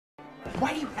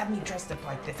why do you have me dressed up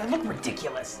like this? I look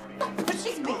ridiculous. But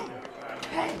she's me.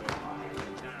 Hey.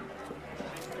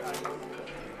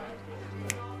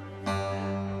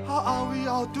 How are we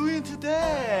all doing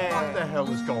today? What the hell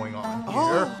is going on here?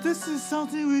 Oh, this is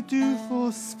something we do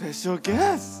for special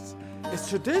guests. It's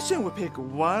tradition. We pick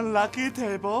one lucky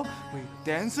table, we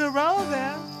dance around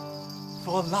them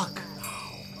for luck.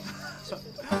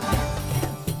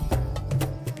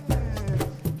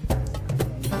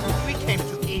 We came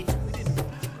to eat.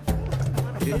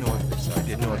 I didn't know this. I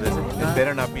didn't know this. It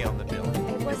better not be on the bill.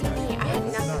 It wasn't me. I had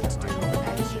nothing to do with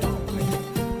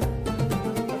it.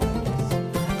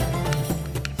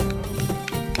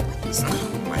 Oh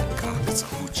my God, it's a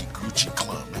hoochie coochie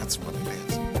club. That's what it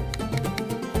is.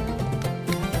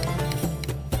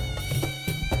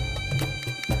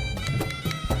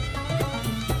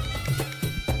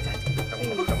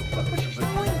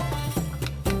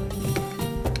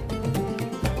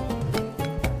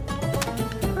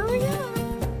 Hurry up.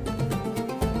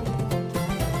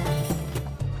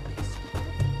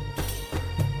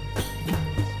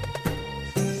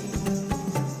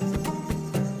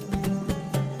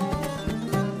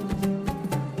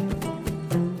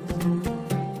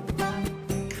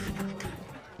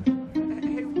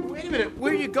 Hey, wait a minute.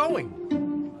 Where are you going?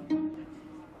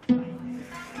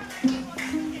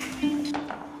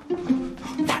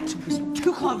 That was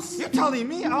too close. You're telling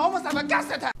me I almost have a gas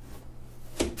attack.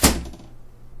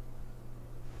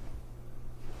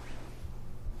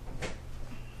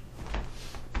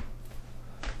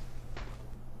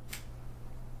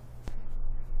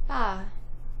爸，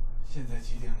现在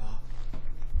几点了？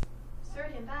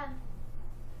 12点半。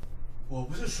我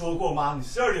不是说过吗？你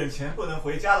12点前不能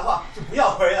回家的话，就不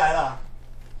要回来了。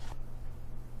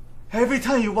Every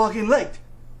time you walk in late,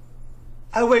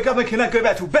 I wake up and cannot go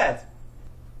back to bed.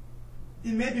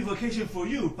 It may be vacation for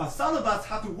you, but some of us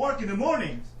have to work in the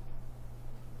mornings.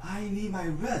 I need my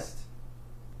rest.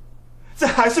 这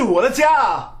还是我的家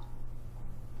啊！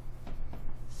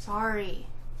 Sorry.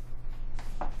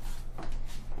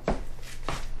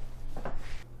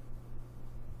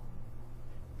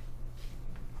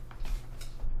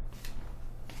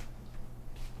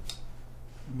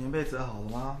 棉被折好了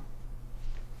吗？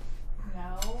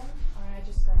 No. Aren't I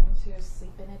just going to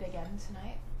sleep in it again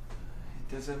tonight?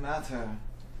 It doesn't matter.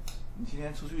 你今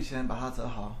天出去前把它折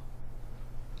好。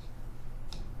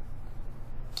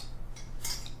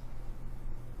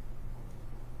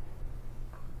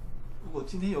如果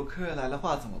今天有客人来的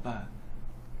话怎么办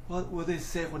 ？What will they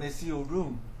say when they see your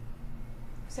room?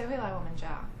 谁会来我们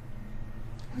家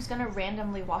Who's gonna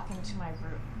randomly walk into my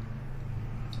room?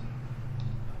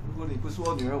 如果你不是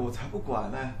我女儿，我才不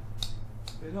管呢，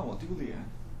别让我丢脸。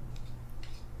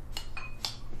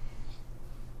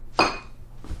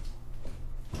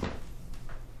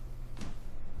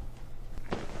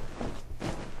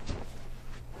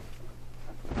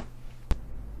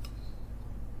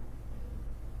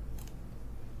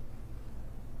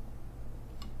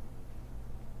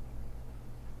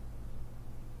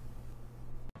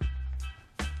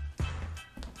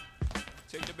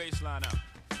Take the bass line out.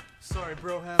 Sorry,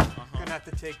 Broham. Gonna have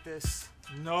to take this.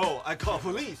 No, I call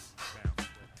police.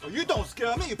 Oh, you don't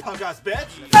scare me, you punk ass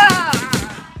bitch.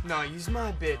 No, use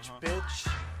my bitch, bitch.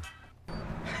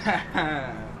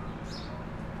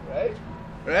 Right?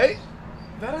 Right?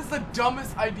 That is the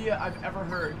dumbest idea I've ever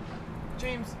heard.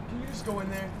 James, can you just go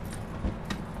in there?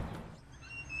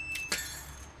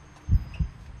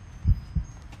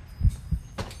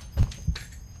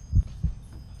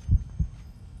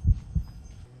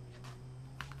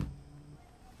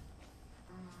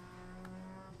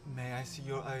 May I see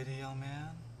your ID, young man?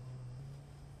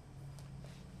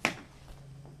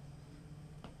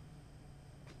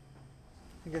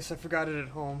 I guess I forgot it at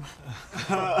home.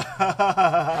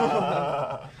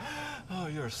 Oh,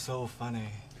 you're so funny.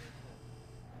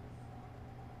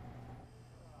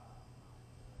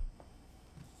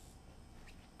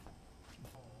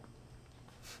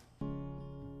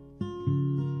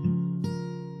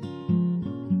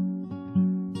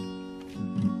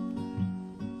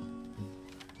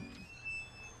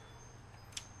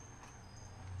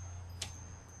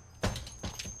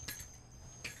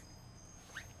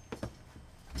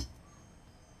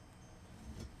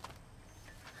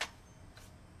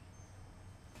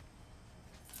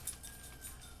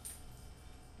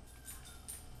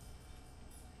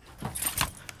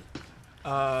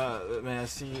 May I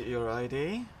see your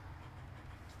ID?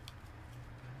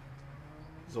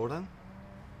 Jordan?